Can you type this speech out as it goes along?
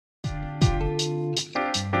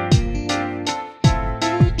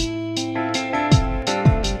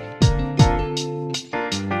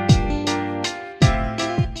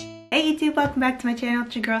welcome back to my channel.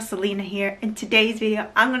 It's your girl Selena here. In today's video,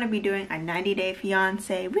 I'm going to be doing a 90-day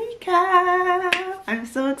fiance recap. I'm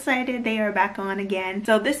so excited they are back on again.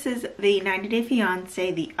 So this is the 90-day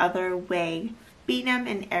fiance the other way. Biniyam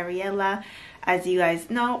and Ariela, as you guys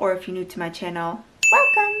know, or if you're new to my channel,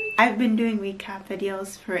 welcome. I've been doing recap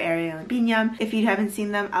videos for Ari and Biniyam. If you haven't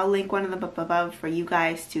seen them, I'll link one of them up above for you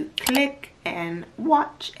guys to click and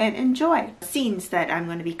watch and enjoy. Scenes that I'm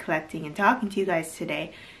going to be collecting and talking to you guys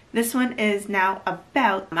today. This one is now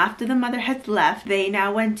about after the mother has left, they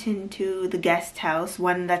now went into the guest house,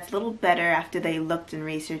 one that's a little better after they looked and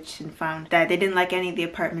researched and found that they didn't like any of the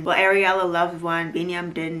apartments. Well, Ariela loved one,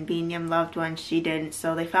 Biniyam didn't, Biniyam loved one, she didn't,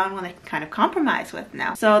 so they found one they can kind of compromise with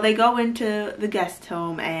now. So they go into the guest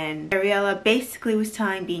home and Ariela basically was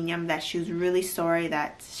telling Biniyam that she was really sorry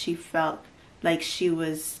that she felt like she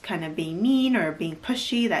was kind of being mean or being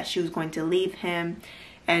pushy, that she was going to leave him.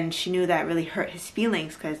 And she knew that really hurt his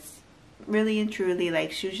feelings because really and truly,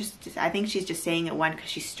 like, she was just I think she's just saying it, one, because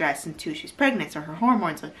she's stressed, and two, she's pregnant, so her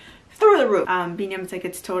hormones are through the roof. Biniyam's like,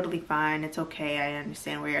 it's totally fine, it's okay, I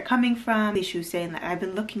understand where you're coming from. She was saying that I've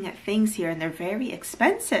been looking at things here and they're very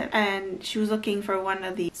expensive. And she was looking for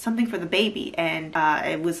something for the baby, and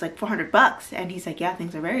it was like $400. And he's like, yeah,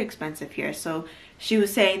 things are very expensive here. So she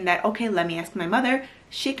was saying that, okay, let me ask my mother.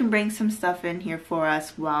 She can bring some stuff in here for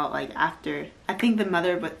us while, like, after, I think the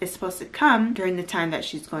mother is supposed to come during the time that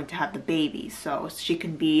she's going to have the baby, so she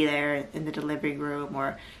can be there in the delivery room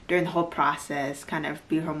or during the whole process, kind of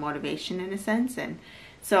be her motivation in a sense. And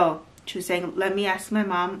so she was saying, let me ask my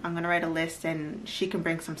mom, I'm gonna write a list and she can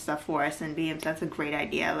bring some stuff for us. And BM, that's a great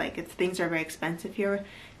idea. Like, things are very expensive here,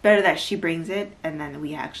 better that she brings it and then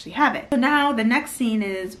we actually have it. So now the next scene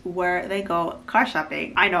is where they go car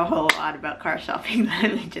shopping. I know a whole lot about car shopping,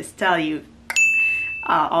 let me just tell you.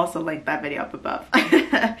 I'll also link that video up above.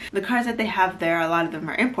 The cars that they have there, a lot of them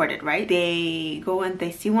are imported, right? They go and they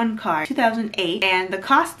see one car, 2008, and the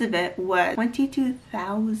cost of it was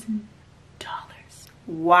 $22,000.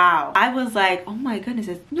 Wow. I was like, oh my goodness,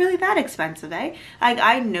 it's really that expensive, eh? Like,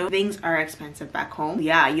 I know things are expensive back home.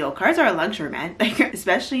 Yeah, yo, cars are a luxury, man. Like,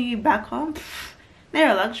 especially back home,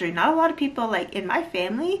 they're a luxury. Not a lot of people, like, in my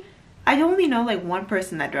family, I only know like one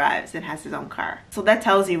person that drives and has his own car. So that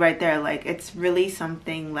tells you right there, like, it's really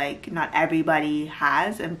something like not everybody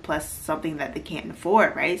has, and plus something that they can't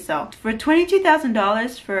afford, right? So for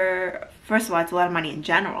 $22,000, for, first of all, it's a lot of money in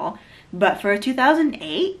general, but for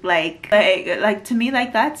 2008, like to me,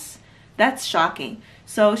 like, that's shocking.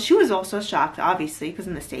 So she was also shocked, obviously, because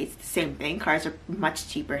in the States, the same thing. Cars are much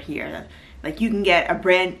cheaper here. Like, you can get not a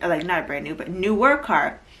brand new, but newer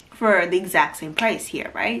car for the exact same price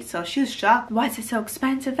here, right? So she was shocked. Why is it so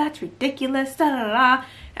expensive? That's ridiculous. Da da da.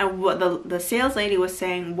 And what the sales lady was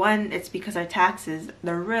saying, one, it's because our taxes,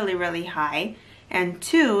 they're really, really high, and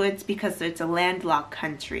two, it's because it's a landlocked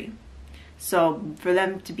country. So for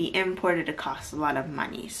them to be imported, it costs a lot of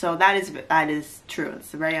money. So that is true.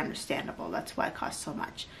 It's very understandable. That's why it costs so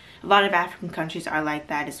much. A lot of African countries are like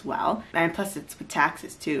that as well. And plus it's with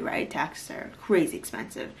taxes too, right? Taxes are crazy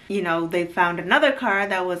expensive. You know, they found another car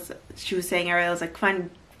that was, she was saying, Ariel was like,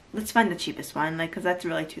 let's find the cheapest one, like, because that's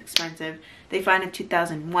really too expensive. They found a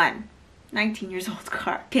 2001, 19 years old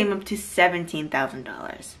car. Came up to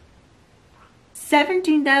 $17,000.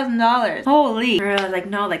 $17,000. Holy. I was like,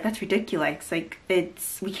 no, like, that's ridiculous. Like,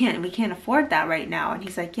 we can't afford that right now. And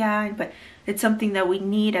he's like, yeah, but it's something that we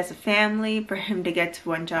need as a family for him to get to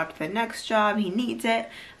one job to the next job. He needs it.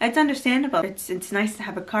 It's understandable. It's nice to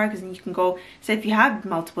have a car because then you can go, say if you have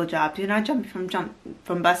multiple jobs, you're not jumping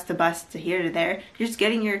from bus to here to there. You're just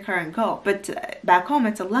getting your car and go. But back home,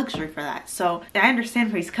 it's a luxury for that. So I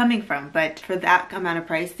understand where he's coming from, but for that amount of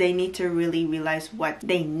price, they need to really realize what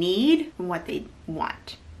they need and what they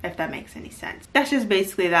want, if that makes any sense. That's just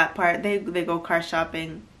basically that part. They go car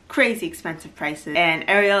shopping. Crazy expensive prices, and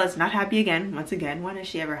Ariel is not happy again. Once again, when is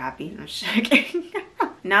she ever happy? I'm just joking.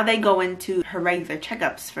 Now they go into her regular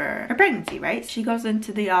checkups for her pregnancy, right? She goes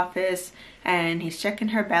into the office and he's checking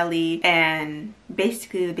her belly, and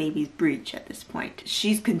basically the baby's breech at this point.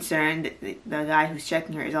 She's concerned. The guy who's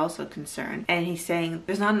checking her is also concerned, and he's saying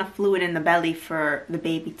there's not enough fluid in the belly for the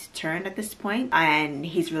baby to turn at this point, and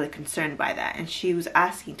he's really concerned by that. And she was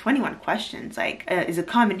asking 21 questions like, is it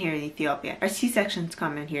common here in Ethiopia? Are C-sections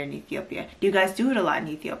common here in Ethiopia? Do you guys do it a lot in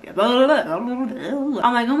Ethiopia?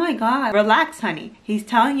 I'm like, oh my god, relax, honey. He's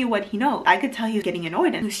telling you what he knows. I could tell he's getting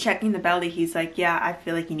annoyed, and he's checking the belly. He's like, yeah, I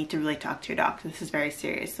feel like you need to really talk to your doctor. This is very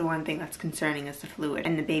serious. The one thing that's concerning is the fluid,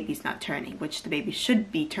 and the baby's not turning, which the baby should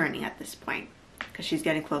be turning at this point. because she's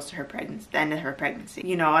getting close to her pregnancy, the end of her pregnancy.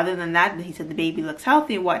 You know, other than that, he said the baby looks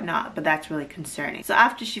healthy and whatnot, but that's really concerning. So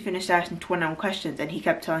after she finished asking 21 questions and he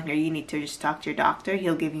kept telling her, you need to just talk to your doctor,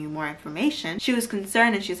 he'll give you more information, she was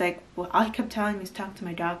concerned and she's like, well, all he kept telling me is talk to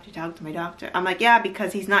my doctor, talk to my doctor. I'm like, yeah,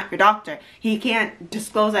 because he's not your doctor. He can't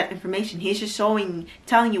disclose that information. He's just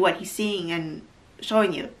telling you what he's seeing and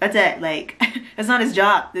showing you. That's it. Like, it's not his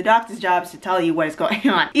job. The doctor's job is to tell you what is going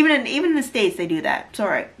on. Even in the States, they do that.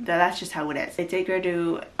 Sorry, that's just how it is. They take her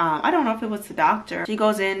to, I don't know if it was the doctor. She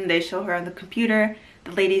goes in, they show her on the computer.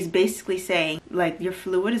 The lady's basically saying, like, your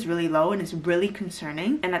fluid is really low and it's really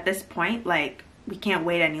concerning. And at this point, like, we can't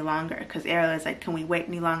wait any longer, because Ariela's like, can we wait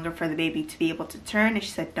any longer for the baby to be able to turn? And she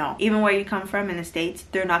said no. Even where you come from in the States,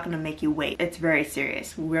 they're not going to make you wait. It's very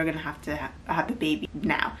serious. We're going to have the baby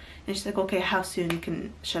now. And she's like, okay, how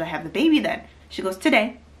soon should I have the baby then? She goes,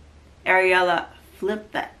 today. Ariela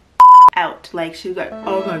flipped that out. Like, she was like,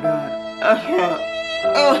 oh my god.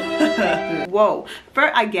 Whoa.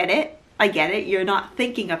 First, I get it. You're not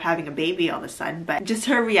thinking of having a baby all of a sudden, but just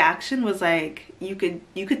her reaction was like, you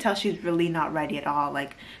could tell she's really not ready at all.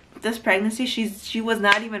 Like, this pregnancy, she was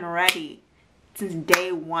not even ready since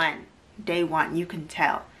day one. You can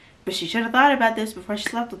tell. But she should have thought about this before she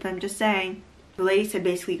slept with him. Just saying. The lady said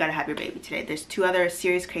basically you gotta have your baby today. There's 2 other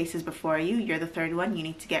serious cases before you. You're the 3rd one. You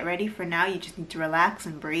need to get ready. For now, you just need to relax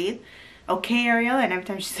and breathe. Okay, Ariela. And every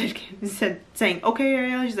time she saying okay,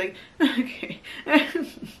 Ariela, she's like, okay.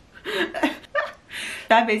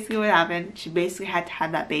 That basically what happened. She basically had to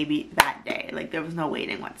have that baby that day. Like, there was no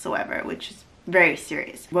waiting whatsoever, which is very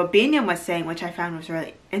serious. What Biniyam was saying, which I found was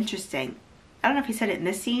really interesting, I don't know if he said it in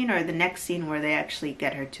this scene or the next scene where they actually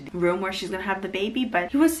get her to the room where she's gonna have the baby,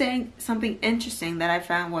 but he was saying something interesting that I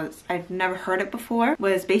found was, I've never heard it before,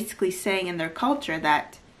 was basically saying in their culture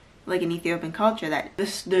that, like in Ethiopian culture, that the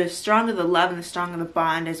stronger the love and the stronger the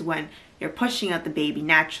bond is when you're pushing out the baby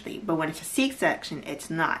naturally, but when it's a C-section,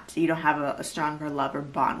 it's not. So you don't have a stronger love or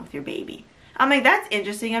bond with your baby. I'm like, that's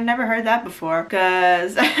interesting. I've never heard that before,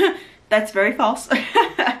 because that's very false.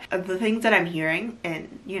 The things that I'm hearing,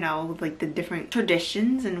 and you know, like the different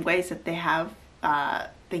traditions and ways that they have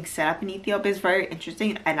things set up in Ethiopia is very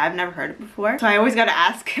interesting, and I've never heard it before. So I always gotta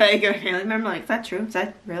ask, like, a family member, like, is that true? Is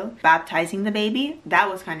that real? Baptizing the baby, that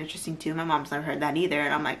was kind of interesting too. My mom's never heard that either,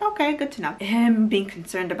 and I'm like, okay, good to know. Him being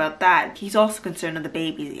concerned about that, he's also concerned of the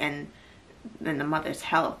baby and the mother's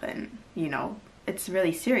health, and you know, it's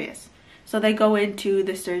really serious. So they go into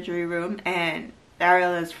the surgery room, and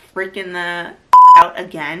Ariela is freaking the out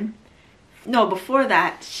again. No, before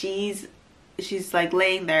that, she's like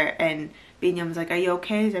laying there, and Biniyam's like, are you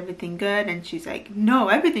okay? Is everything good? And she's like, no,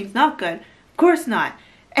 everything's not good. Of course not.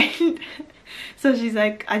 And so she's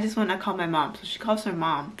like, I just want to call my mom. So she calls her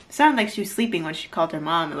mom. It sounded like she was sleeping when she called her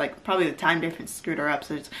mom. Like, probably the time difference screwed her up.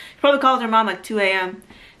 So she probably called her mom like 2 a.m.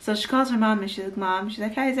 So she calls her mom, and she's like, Mom. She's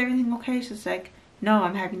like, hey, is everything okay? She's like, no,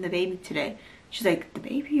 I'm having the baby today. She's like, the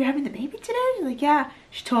baby? You're having the baby today? She's like, yeah.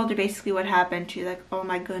 She told her basically what happened. She's like, oh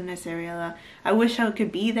my goodness, Ariela. I wish I could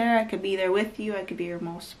be there. I could be there with you. I could be your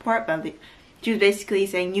most support. But she was basically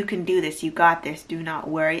saying, you can do this. You got this. Do not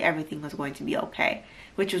worry. Everything was going to be okay.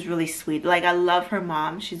 Which was really sweet. Like, I love her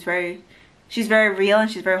mom. She's very real, and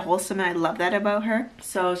she's very wholesome, and I love that about her.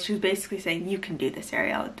 So she was basically saying, you can do this,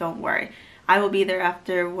 Ariela. Don't worry. I will be there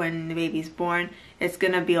after when the baby's born. It's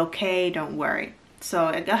gonna be okay. Don't worry. So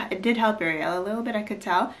it did help Ariela a little bit, I could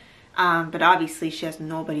tell. But obviously she has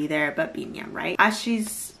nobody there but Biniyam, right? As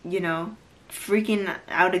she's, you know, freaking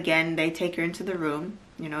out again, they take her into the room,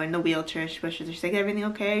 you know, in the wheelchair. She pushes her. She's like, everything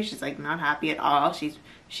okay? She's like, not happy at all. She's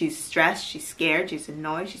stressed, she's scared, she's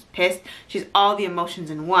annoyed, she's pissed. She's all the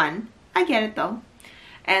emotions in one. I get it though.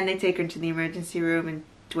 And they take her into the emergency room, and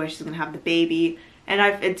to where she's gonna have the baby.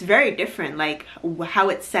 And it's very different, like how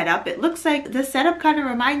it's set up. It looks like the setup kind of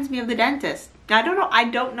reminds me of the dentist. I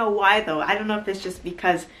don't know why though. I don't know if it's just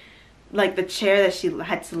because like the chair that she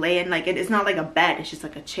had to lay in, like it's not like a bed, it's just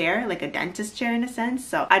like a chair, like a dentist chair in a sense.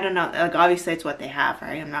 So I don't know, like obviously it's what they have,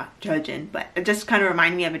 right? I'm not judging, but it just kind of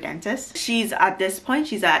reminded me of a dentist. She's at this point,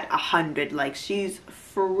 she's at 100, like she's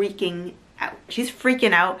freaking out. She's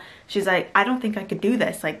freaking out. She's like, I don't think I could do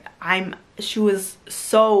this. Like she was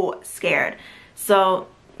so scared. So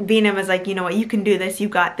Biniyam is like, you know what, you can do this, you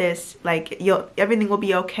got this, like everything will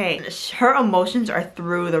be okay. Her emotions are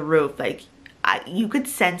through the roof. Like you could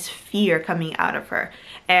sense fear coming out of her.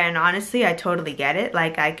 And honestly, I totally get it.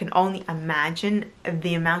 Like, I can only imagine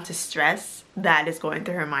the amount of stress that is going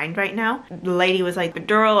through her mind right now. The lady was like,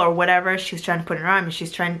 epidural or whatever, she's trying to put in her arm, and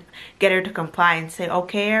she's trying to get her to comply and say,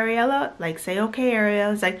 okay, Ariela, like, say okay,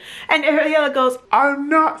 Ariela. It's like, and Ariela goes, I'm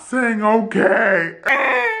not saying okay.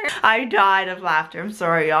 I died of laughter. I'm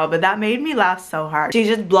sorry, y'all, but that made me laugh so hard. She's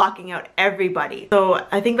just blocking out everybody. So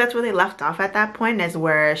I think that's where they left off at that point, is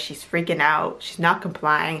where she's freaking out, she's not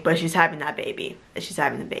complying, but she's having that baby. She's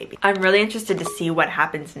having the baby. I'm really interested to see what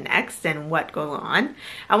happens next and what goes on.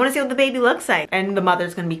 I want to see what the baby looks like. And the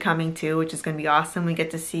mother's gonna be coming too, which is gonna be awesome. We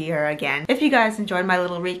get to see her again. If you guys enjoyed my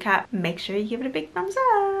little recap, make sure you give it a big thumbs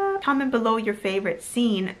up. Comment below your favorite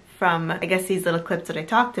scene from, I guess, these little clips that I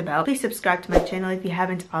talked about. Please subscribe to my channel if you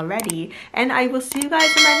haven't already. And I will see you guys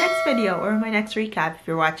in my next video or my next recap if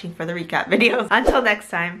you're watching for the recap videos. Until next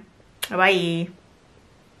time, bye.